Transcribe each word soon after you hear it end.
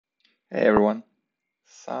Hey everyone,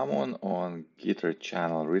 someone on Gitter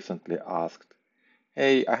channel recently asked,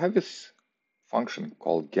 hey, I have this function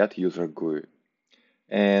called getUserGUI,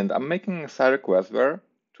 and I'm making a side request there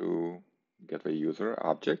to get the user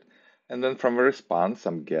object, and then from the response,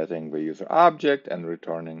 I'm getting the user object and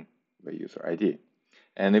returning the user ID.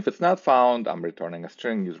 And if it's not found, I'm returning a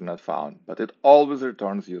string user not found, but it always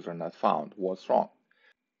returns user not found. What's wrong?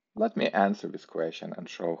 Let me answer this question and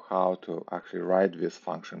show how to actually write this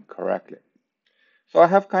function correctly. So I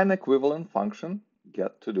have kind of equivalent function,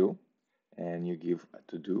 getTodo, and you give a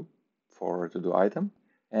to-do for a to-do item,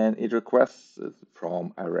 and it requests it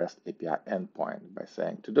from a REST API endpoint by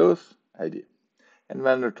saying todos ID, and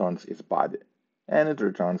then returns its body, and it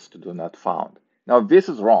returns to-do not found. Now this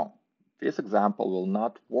is wrong. This example will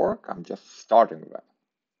not work. I'm just starting with that.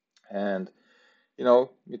 And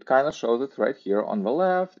it kind of shows it right here on the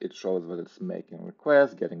left. It shows that it's making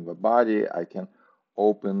requests, getting the body. I can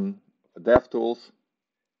open the DevTools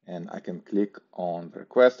and I can click on the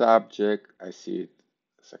request object. I see it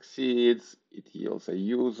succeeds. It yields a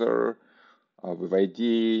user with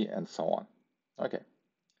ID and so on. Okay,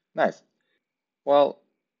 nice. Well,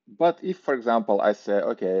 but if, for example, I say,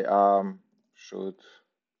 okay, should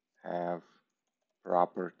have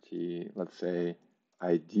property, let's say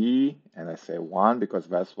ID, and I say 1 because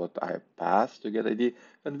that's what I passed to get ID,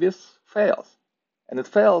 then this fails. And it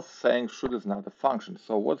fails saying should is not a function.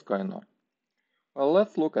 So what's going on? Well,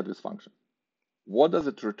 let's look at this function. What does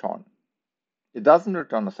it return? It doesn't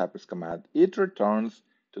return a Cypress command. It returns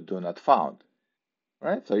to do not found,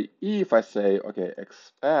 right? So if I say, okay,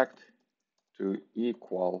 expect to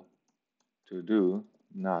equal to do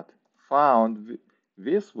not found,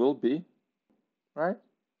 this will be, right?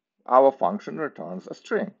 Our function returns a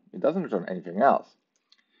string. It doesn't return anything else.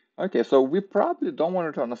 Okay, so we probably don't want to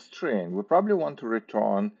return a string. We probably want to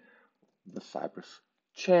return the Cypress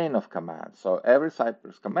chain of commands. So every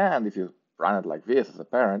Cypress command, if you run it like this as a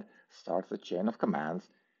parent, starts a chain of commands.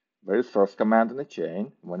 Very first command in the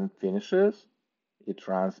chain. When it finishes, it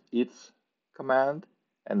runs its command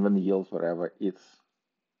and then yields whatever it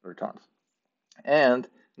returns. And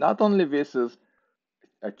not only this is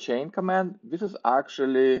a chain command, this is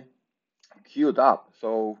actually queued up.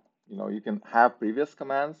 So, you can have previous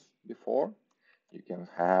commands before. You can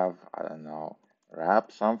have, I don't know,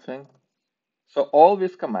 wrap something. So all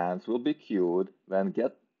these commands will be queued. When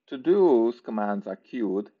getTodo's commands are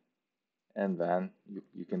queued, and then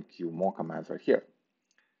you can queue more commands right here.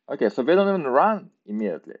 Okay, so they don't even run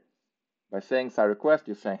immediately. By saying side request,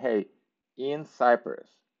 you're saying, hey, in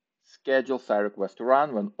Cypress, schedule side request to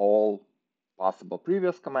run when all possible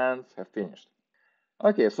previous commands have finished.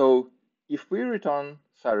 Okay, so if we return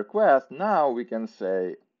side request, now we can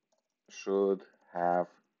say should have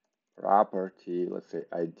property, let's say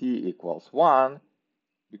ID equals 1,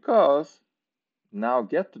 because now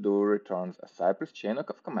getTodo returns a Cypress chain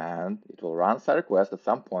of command. It will run side request at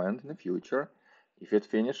some point in the future. If it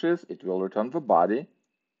finishes, it will return the body,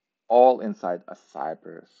 all inside a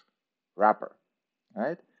Cypress wrapper,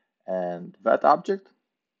 right? And that object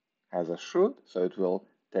has a should, so it will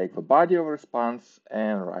take the body of a response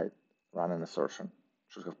and run an assertion,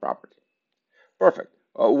 should have property. Perfect.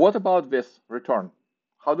 What about this return?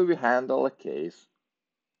 How do we handle a case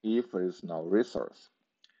if there is no resource?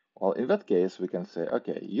 Well, in that case, we can say,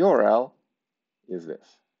 okay, URL is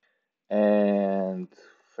this, and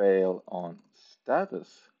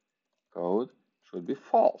failOnStatusCode should be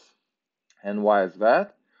false. And why is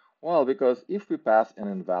that? Well, because if we pass an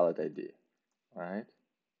invalid ID, right,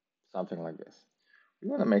 something like this, we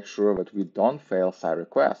want to make sure that we don't fail side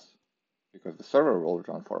requests, because the server will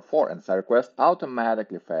return 404, and side request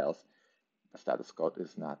automatically fails. The status code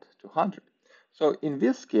is not 200. So in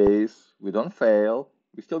this case, we don't fail,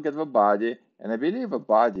 we still get the body, and I believe the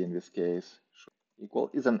body in this case equal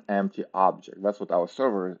is an empty object. That's what our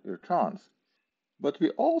server returns. But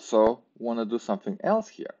we also want to do something else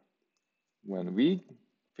here. When we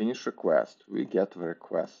finish request, we get the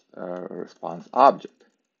request response object.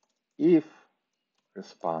 If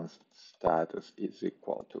response status is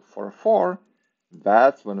equal to 44,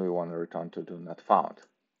 that's when we want to return to do not found.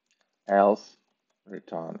 Else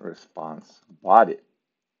return response body.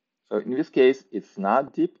 So in this case, it's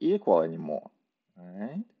not deep equal anymore. All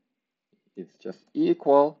right? It's just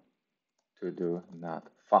equal to do not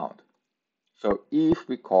found. So if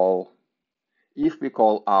we call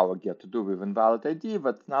our getTodo with invalid ID,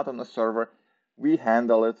 but not on the server, we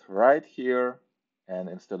handle it right here, and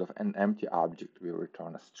instead of an empty object, we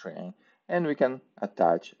return a string, and we can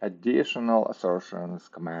attach additional assertions,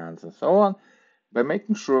 commands, and so on by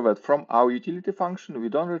making sure that from our utility function, we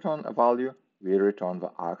don't return a value, we return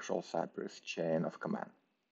the actual Cypress chain of command.